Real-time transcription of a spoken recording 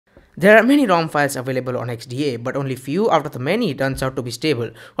There are many ROM files available on XDA, but only few out of the many turns out to be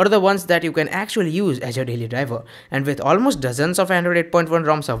stable, or the ones that you can actually use as your daily driver. And with almost dozens of Android 8.1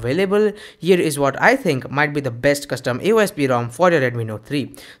 ROMs available, here is what I think might be the best custom AOSP ROM for your Redmi Note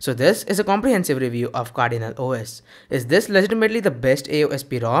 3. So this is a comprehensive review of Cardinal OS. Is this legitimately the best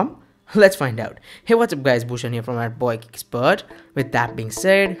AOSP ROM? Let's find out. Hey, what's up guys, Bhushan here from abgeekexpert. With that being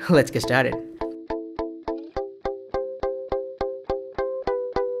said, let's get started.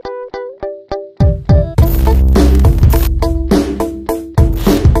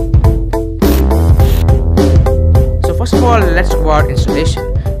 First of all, let's talk about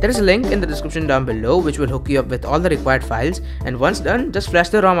installation. There is a link in the description down below which will hook you up with all the required files, and once done, just flash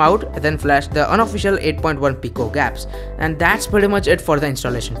the ROM out and then flash the unofficial 8.1 Pico gaps, and that's pretty much it for the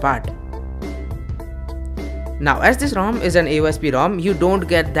installation part. Now, as this ROM is an AOSP ROM, you don't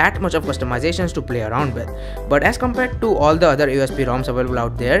get that much of customizations to play around with, but as compared to all the other AOSP ROMs available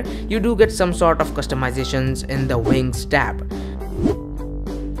out there, you do get some sort of customizations in the Wings tab.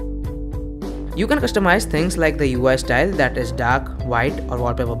 You can customize things like the UI style, that is dark, white or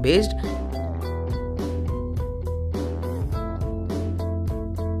wallpaper based.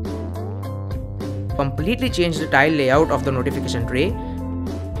 Completely change the tile layout of the notification tray.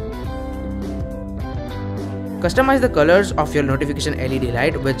 Customize the colors of your notification LED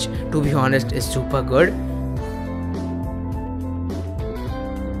light, which to be honest is super good.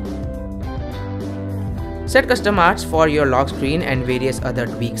 Set custom arts for your lock screen, and various other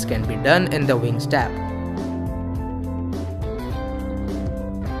tweaks can be done in the Wings tab.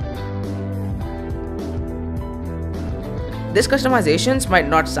 These customizations might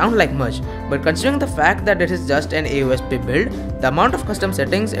not sound like much, but considering the fact that it is just an AOSP build, the amount of custom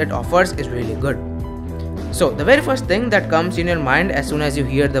settings it offers is really good. So the very first thing that comes in your mind as soon as you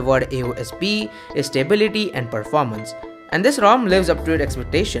hear the word AOSP is stability and performance. And this ROM lives up to its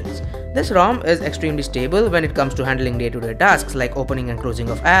expectations. This ROM is extremely stable when it comes to handling day-to-day tasks like opening and closing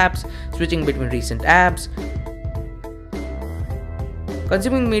of apps, switching between recent apps,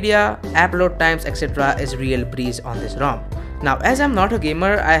 consuming media, app load times, etc. is real breeze on this ROM. Now, as I'm not a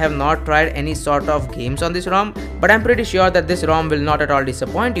gamer, I have not tried any sort of games on this ROM, but I'm pretty sure that this ROM will not at all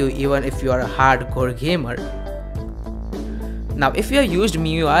disappoint you even if you are a hardcore gamer. Now, if you have used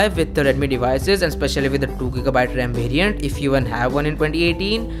MIUI with the Redmi devices, and especially with the 2GB RAM variant, if you even have one in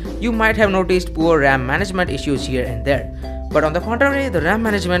 2018, you might have noticed poor RAM management issues here and there. But on the contrary, the RAM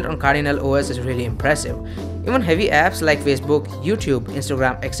management on Cardinal OS is really impressive. Even heavy apps like Facebook, YouTube,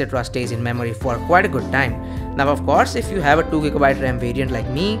 Instagram, etc. stays in memory for quite a good time. Now, of course, if you have a 2GB RAM variant like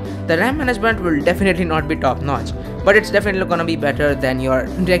me, the RAM management will definitely not be top notch, but it's definitely gonna be better than your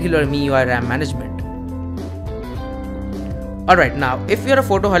regular MIUI RAM management. Alright, now if you're a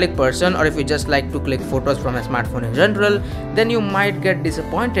photoholic person, or if you just like to click photos from a smartphone in general, then you might get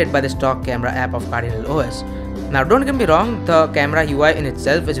disappointed by the stock camera app of Cardinal OS. Now don't get me wrong, the camera UI in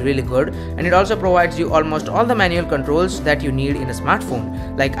itself is really good, and it also provides you almost all the manual controls that you need in a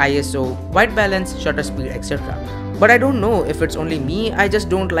smartphone like ISO, white balance, shutter speed, etc. But I don't know if it's only me, I just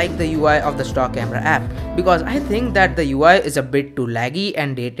don't like the UI of the stock camera app, because I think that the UI is a bit too laggy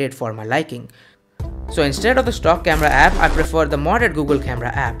and dated for my liking. So instead of the stock camera app, I prefer the modded Google Camera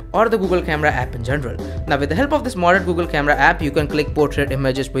app, or the Google Camera app in general. Now with the help of this modded Google Camera app, you can click portrait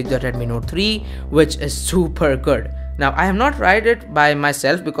images with your Redmi Note 3, which is super good. Now I have not tried it by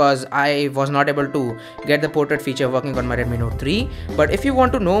myself because I was not able to get the portrait feature working on my Redmi Note 3, but if you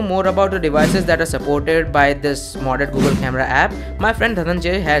want to know more about the devices that are supported by this modded Google Camera app, my friend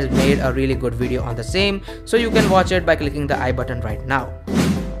Dhananjay has made a really good video on the same, so you can watch it by clicking the I button right now.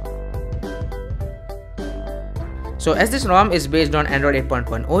 So as this ROM is based on Android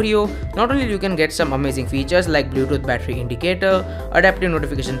 8.1 Oreo, not only you can get some amazing features like Bluetooth battery indicator, adaptive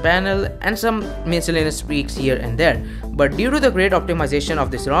notification panel, and some miscellaneous tweaks here and there, but due to the great optimization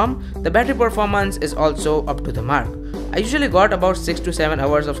of this ROM, the battery performance is also up to the mark. I usually got about 6 to 7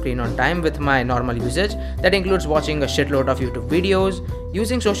 hours of screen on time with my normal usage, that includes watching a shitload of YouTube videos,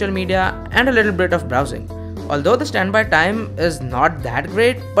 using social media, and a little bit of browsing. Although the standby time is not that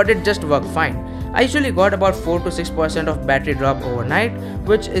great, but it just worked fine. I usually got about 4 to 6% of battery drop overnight,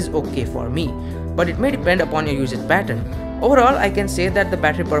 which is okay for me, but it may depend upon your usage pattern. Overall, I can say that the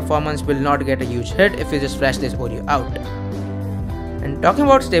battery performance will not get a huge hit if you just flash this Oreo out. And talking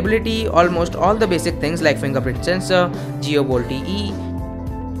about stability, almost all the basic things like fingerprint sensor, Geobolt TE,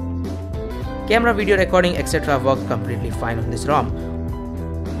 camera video recording, etc. work completely fine on this ROM.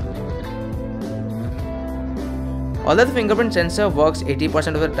 Although the fingerprint sensor works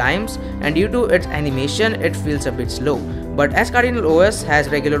 80% of the times, and due to its animation it feels a bit slow, but as Cardinal OS has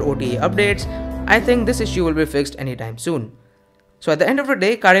regular OTA updates, I think this issue will be fixed anytime soon. So at the end of the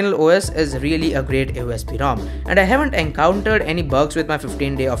day, Cardinal OS is really a great USB ROM, and I haven't encountered any bugs with my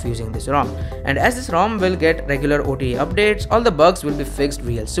 15 day of using this ROM. And as this ROM will get regular OTA updates, all the bugs will be fixed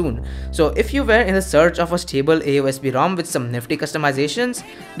real soon. So if you were in the search of a stable AUSB ROM with some nifty customizations,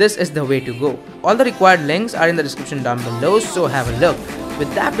 this is the way to go. All the required links are in the description down below, so have a look.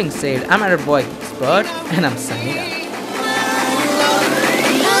 With that being said, I'm your boy Expert, and I'm signing out.